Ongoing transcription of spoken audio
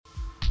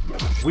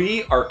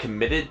We are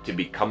committed to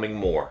becoming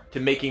more,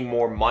 to making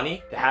more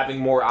money, to having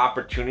more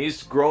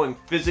opportunities, growing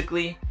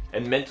physically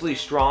and mentally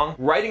strong,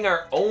 writing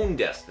our own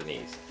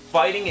destinies,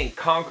 fighting and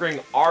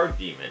conquering our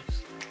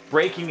demons,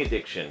 breaking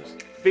addictions,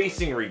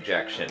 facing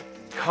rejection,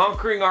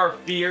 conquering our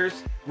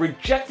fears,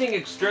 rejecting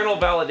external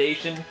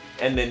validation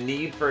and the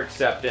need for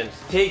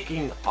acceptance,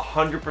 taking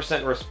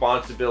 100%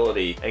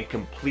 responsibility and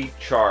complete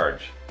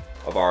charge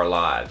of our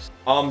lives.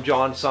 I'm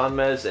John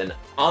Sonmez and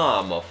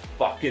I'm a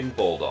fucking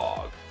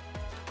bulldog.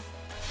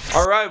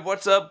 Alright,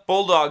 what's up,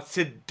 Bulldogs?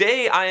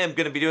 Today I am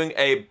going to be doing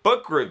a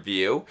book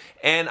review,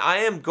 and I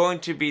am going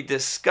to be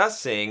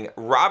discussing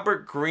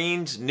Robert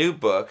Greene's new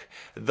book,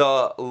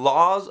 The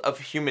Laws of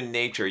Human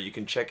Nature. You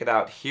can check it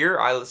out here.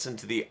 I listened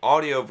to the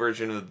audio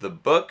version of the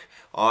book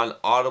on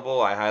Audible.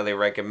 I highly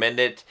recommend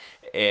it,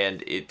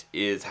 and it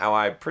is how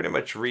I pretty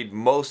much read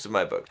most of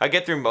my books. I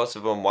get through most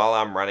of them while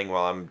I'm running,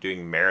 while I'm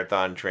doing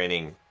marathon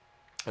training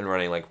and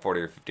running like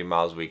 40 or 50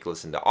 miles a week.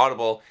 Listen to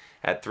Audible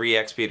at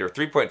 3x speed or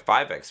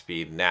 3.5x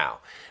speed now.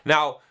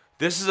 Now,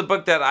 this is a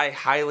book that I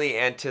highly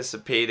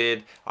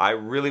anticipated. I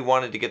really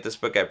wanted to get this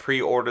book. I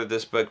pre-ordered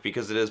this book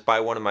because it is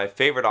by one of my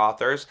favorite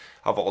authors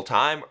of all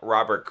time,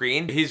 Robert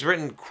Greene. He's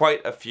written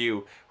quite a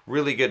few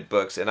really good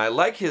books, and I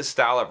like his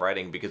style of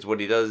writing because what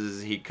he does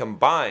is he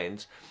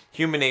combines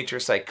human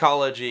nature,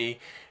 psychology,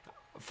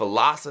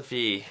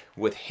 philosophy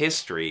with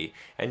history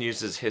and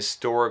uses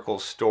historical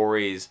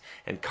stories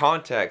and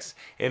context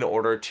in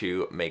order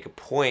to make a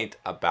point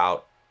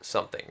about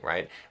something,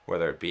 right?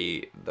 Whether it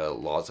be the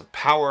laws of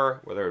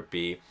power, whether it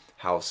be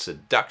how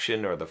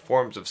seduction or the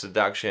forms of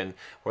seduction,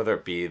 whether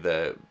it be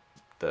the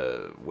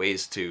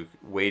ways to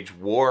wage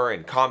war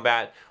and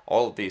combat,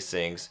 all of these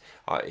things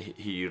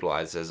he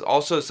utilizes.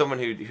 Also, someone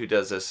who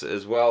does this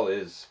as well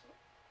is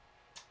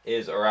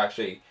or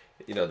actually,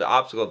 you know, The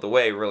Obstacle of the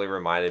Way really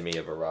reminded me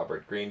of a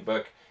Robert Greene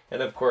book,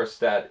 and of course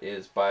that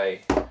is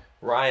by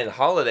Ryan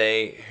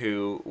Holiday,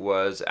 who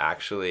was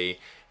actually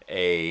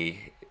a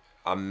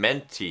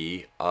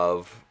mentee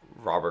of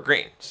Robert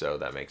Greene, so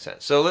that makes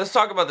sense. So let's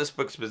talk about this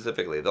book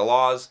specifically. The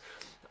laws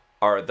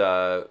are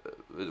the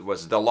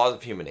laws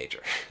of human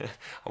nature.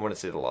 I want to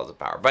say the laws of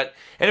power, but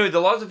anyway,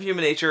 the laws of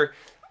human nature.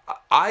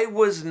 I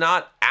was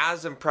not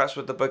as impressed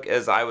with the book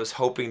as I was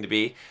hoping to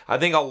be. I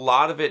think a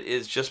lot of it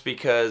is just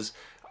because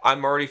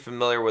I'm already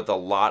familiar with a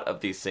lot of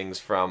these things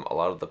from a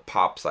lot of the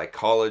pop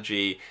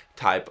psychology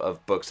type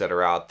of books that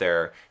are out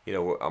there. You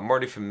know, I'm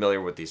already familiar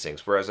with these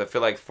things, whereas I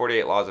feel like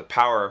 48 Laws of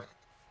Power,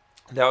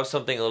 that was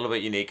something a little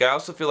bit unique. I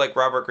also feel like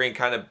Robert Greene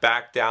kind of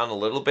backed down a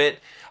little bit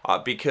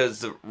because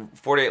the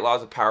 48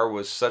 Laws of Power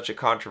was such a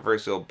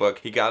controversial book.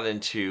 He got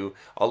into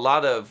a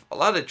lot of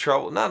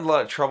trouble, not a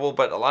lot of trouble,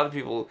 but a lot of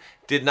people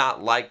did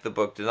not like the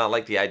book, did not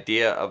like the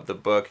idea of the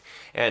book,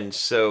 and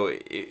so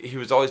he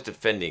was always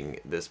defending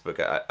this book.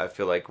 I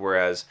feel like,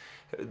 whereas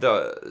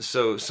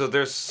so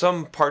there's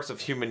some parts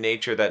of human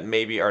nature that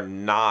maybe are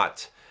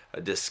not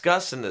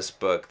discussed in this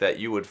book that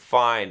you would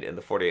find in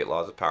the 48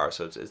 Laws of Power.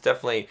 So it's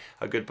definitely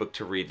a good book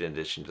to read in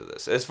addition to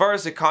this. As far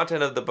as the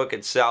content of the book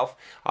itself,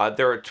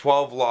 there are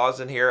 12 laws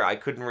in here. I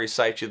couldn't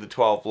recite you the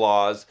 12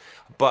 laws,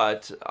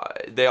 but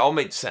they all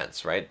made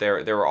sense, right? They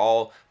were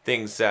all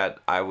things that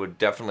I would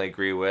definitely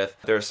agree with.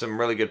 There's some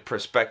really good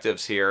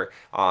perspectives here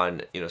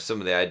on, you know, some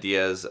of the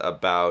ideas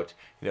about,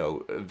 you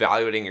know,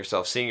 evaluating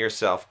yourself, seeing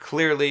yourself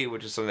clearly,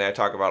 which is something I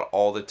talk about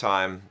all the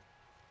time.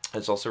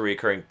 It's also a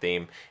recurring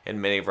theme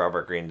in many of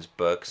Robert Greene's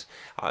books.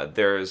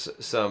 There's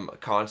some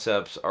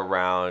concepts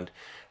around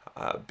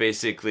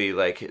basically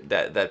like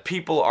that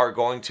people are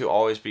going to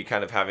always be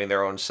kind of having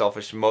their own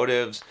selfish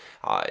motives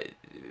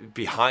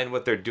behind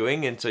what they're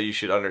doing, and so you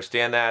should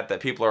understand that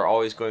people are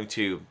always going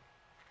to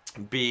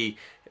be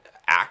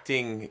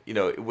acting, you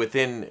know,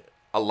 within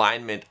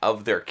alignment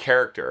of their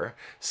character.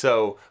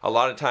 So a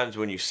lot of times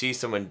when you see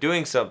someone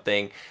doing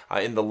something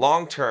in the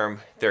long term,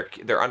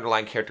 their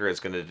underlying character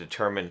is going to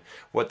determine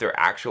what their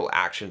actual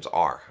actions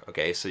are.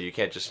 Okay, so you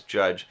can't just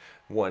judge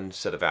one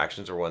set of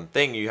actions or one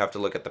thing. You have to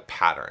look at the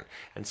pattern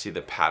and see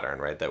the pattern,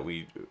 right? That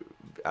we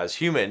as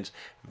humans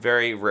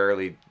very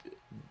rarely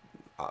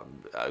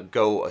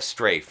go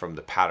astray from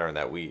the pattern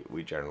that we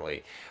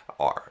generally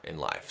are in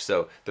life.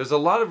 So there's a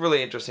lot of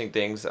really interesting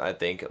things, I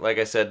think. Like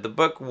I said, the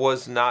book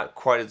was not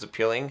quite as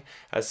appealing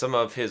as some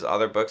of his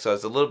other books. I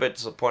was a little bit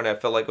disappointed. I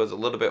felt like it was a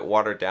little bit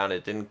watered down.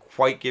 It didn't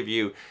quite give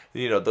you,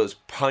 you know, those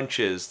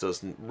punches,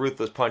 those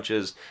ruthless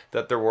punches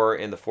that there were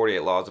in the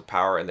 48 Laws of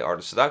Power and The Art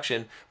of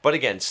Seduction. But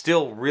again,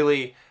 still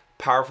really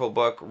powerful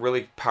book,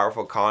 really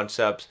powerful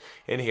concepts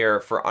in here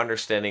for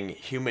understanding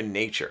human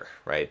nature,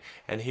 right?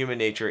 And human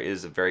nature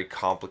is a very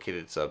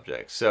complicated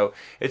subject. So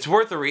it's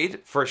worth a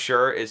read for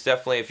sure. It's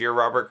definitely, if you're a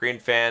Robert Greene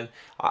fan,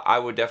 I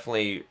would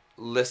definitely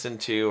listen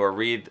to or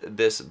read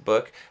this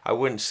book. I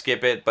wouldn't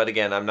skip it, but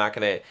again, I'm not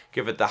going to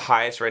give it the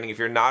highest rating. If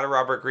you're not a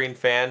Robert Greene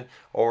fan,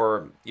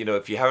 or, you know,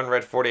 if you haven't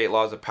read 48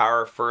 Laws of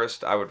Power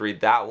first, I would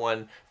read that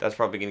one. That's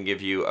probably going to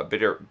give you a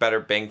better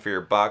bang for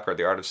your buck, or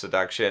The Art of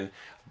Seduction.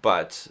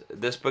 but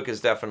this book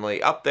is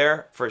definitely up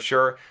there for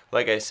sure,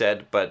 like I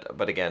said,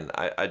 but again,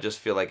 I just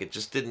feel like it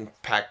just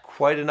didn't pack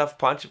quite enough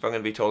punch, if I'm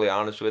going to be totally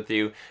honest with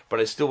you, but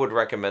I still would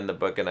recommend the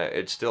book, and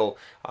it's still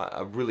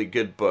a really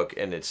good book,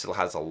 and it still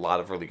has a lot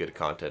of really good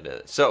content in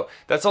it. So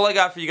that's all I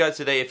got for you guys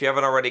today. If you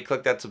haven't already,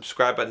 click that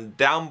subscribe button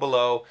down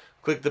below,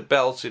 click the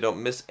bell so you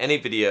don't miss any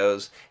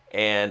videos,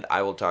 and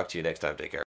I will talk to you next time. Take care.